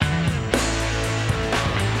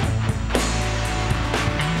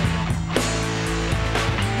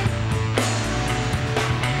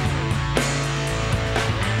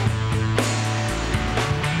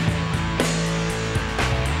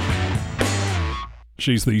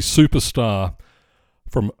She's the superstar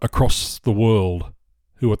from across the world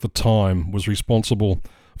who at the time was responsible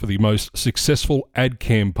for the most successful ad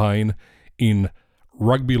campaign in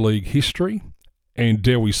rugby league history and,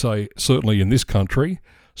 dare we say, certainly in this country,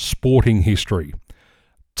 sporting history.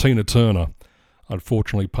 Tina Turner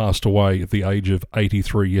unfortunately passed away at the age of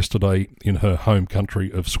 83 yesterday in her home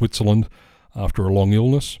country of Switzerland after a long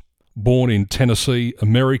illness. Born in Tennessee,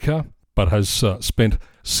 America, but has spent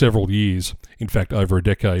several years, in fact over a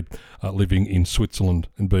decade, living in Switzerland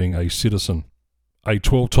and being a citizen. A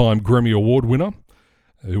 12-time Grammy Award winner,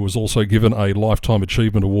 who was also given a Lifetime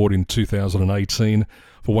Achievement Award in 2018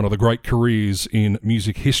 for one of the great careers in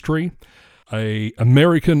music history. An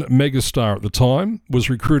American megastar at the time, was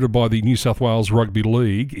recruited by the New South Wales Rugby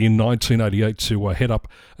League in 1988 to head up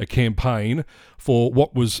a campaign for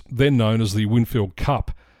what was then known as the Winfield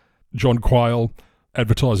Cup. John Quayle,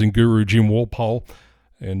 advertising guru Jim Walpole,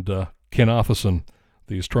 and Ken Arthurson,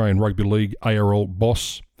 the Australian Rugby League ARL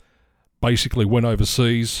boss, basically went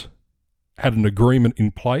overseas, had an agreement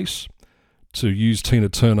in place to use Tina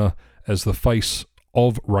Turner as the face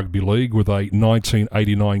of rugby league with a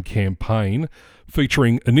 1989 campaign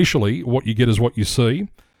featuring initially What You Get Is What You See,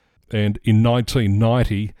 and in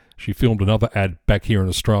 1990 she filmed another ad back here in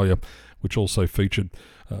Australia which also featured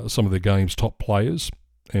some of the game's top players,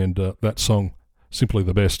 and that song, Simply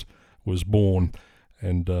the Best, was born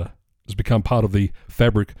and has become part of the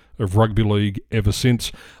fabric of rugby league ever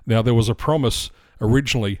since. Now, there was a promise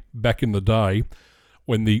originally back in the day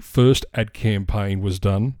when the first ad campaign was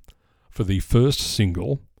done for the first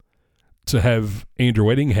single to have Andrew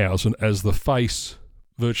Eddinghausen as the face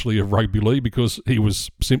virtually of rugby league because he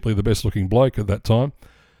was simply the best looking bloke at that time.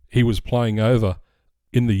 He was playing over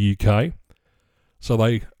in the UK. So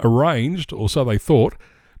they arranged, or so they thought,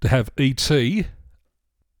 to have E.T.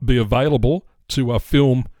 be available to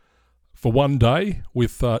film for one day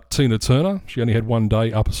with Tina Turner. She only had one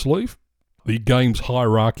day up her sleeve. The game's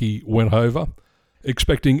hierarchy went over,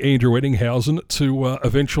 expecting Andrew Eddinghausen to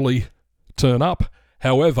eventually turn up.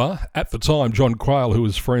 However, at the time, John Quayle, who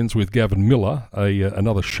was friends with Gavin Miller,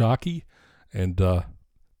 another Sharkie and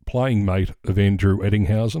playing mate of Andrew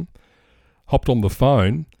Eddinghausen, hopped on the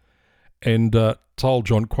phone and told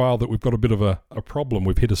John Quayle that we've got a bit of a problem.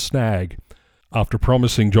 We've hit a snag, after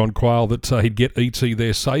promising John Quayle that he'd get E.T.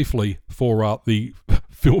 there safely for the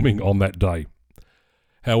filming on that day.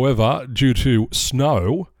 However, due to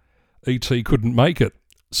snow, E.T. couldn't make it.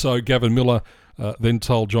 So Gavin Miller then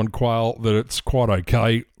told John Quayle that it's quite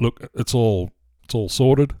okay. Look, it's all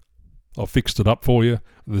sorted. I've fixed it up for you.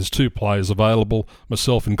 There's two players available,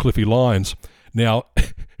 myself and Cliffy Lyons. Now,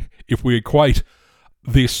 if we equate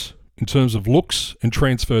this in terms of looks and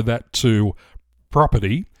transfer that to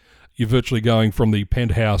property, you're virtually going from the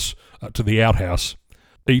penthouse to the outhouse.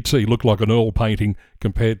 E.T. looked like an oil painting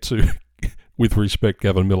compared to, with respect,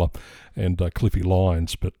 Gavin Miller and Cliffy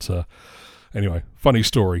Lyons. But anyway, funny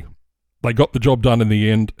story. They got the job done in the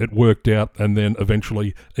end. It worked out, and then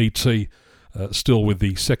eventually E.T., still with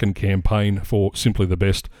the second campaign for Simply the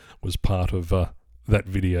Best, was part of that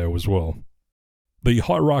video as well. The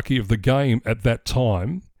hierarchy of the game at that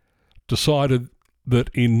time decided that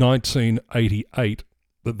in 1988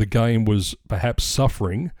 that the game was perhaps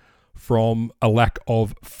suffering from a lack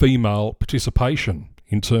of female participation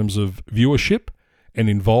in terms of viewership and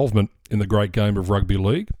involvement in the great game of rugby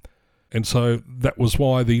league. And so that was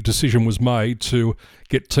why the decision was made to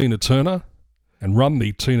get Tina Turner and run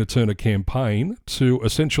the Tina Turner campaign to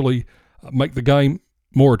essentially make the game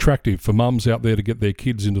more attractive for mums out there to get their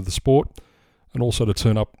kids into the sport and also to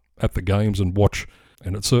turn up at the games and watch,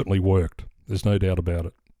 and it certainly worked. There's no doubt about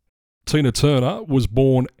it. Tina Turner was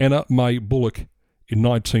born Anna Mae Bullock in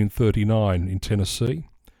 1939 in Tennessee.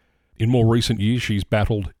 In more recent years, she's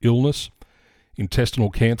battled illness, intestinal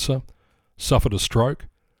cancer, suffered a stroke,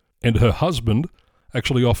 and her husband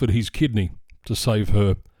actually offered his kidney to save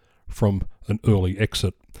her from an early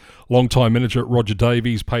exit. Longtime manager Roger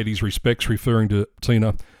Davies paid his respects, referring to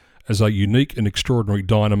Tina as a unique and extraordinary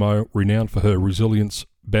dynamo renowned for her resilience,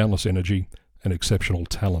 boundless energy, and exceptional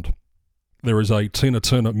talent. There is a Tina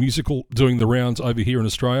Turner musical doing the rounds over here in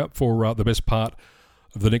Australia for the best part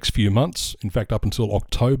of the next few months. In fact, up until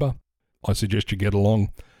October. I suggest you get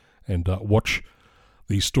along and watch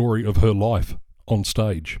the story of her life on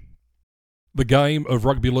stage. The game of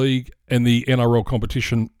rugby league and the NRL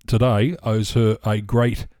competition today owes her a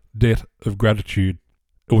great debt of gratitude.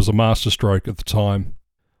 It was a masterstroke at the time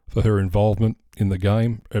for her involvement in the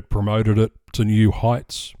game. It promoted it to new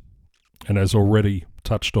heights, and as already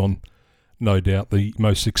touched on, no doubt the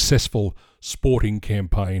most successful sporting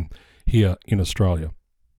campaign here in Australia.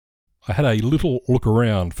 I had a little look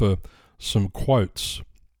around for some quotes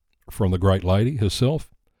from the great lady herself.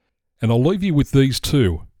 And I'll leave you with these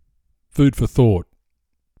two. Food for thought.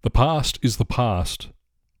 The past is the past.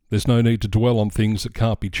 There's no need to dwell on things that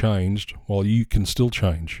can't be changed while you can still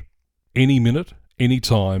change. Any minute, any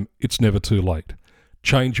time, it's never too late.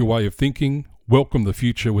 Change your way of thinking, welcome the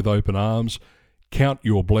future with open arms, count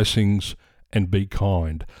your blessings, and be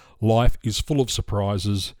kind. Life is full of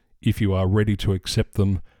surprises if you are ready to accept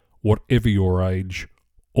them, whatever your age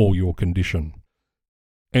or your condition.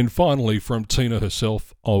 And finally, from Tina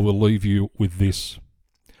herself, I will leave you with this.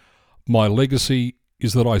 My legacy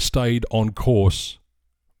is that I stayed on course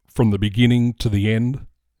from the beginning to the end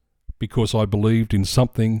because I believed in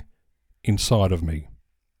something inside of me.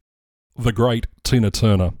 The great Tina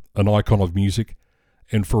Turner, an icon of music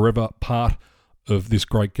and forever part of this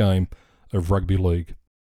great game of rugby league.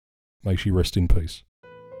 May she rest in peace.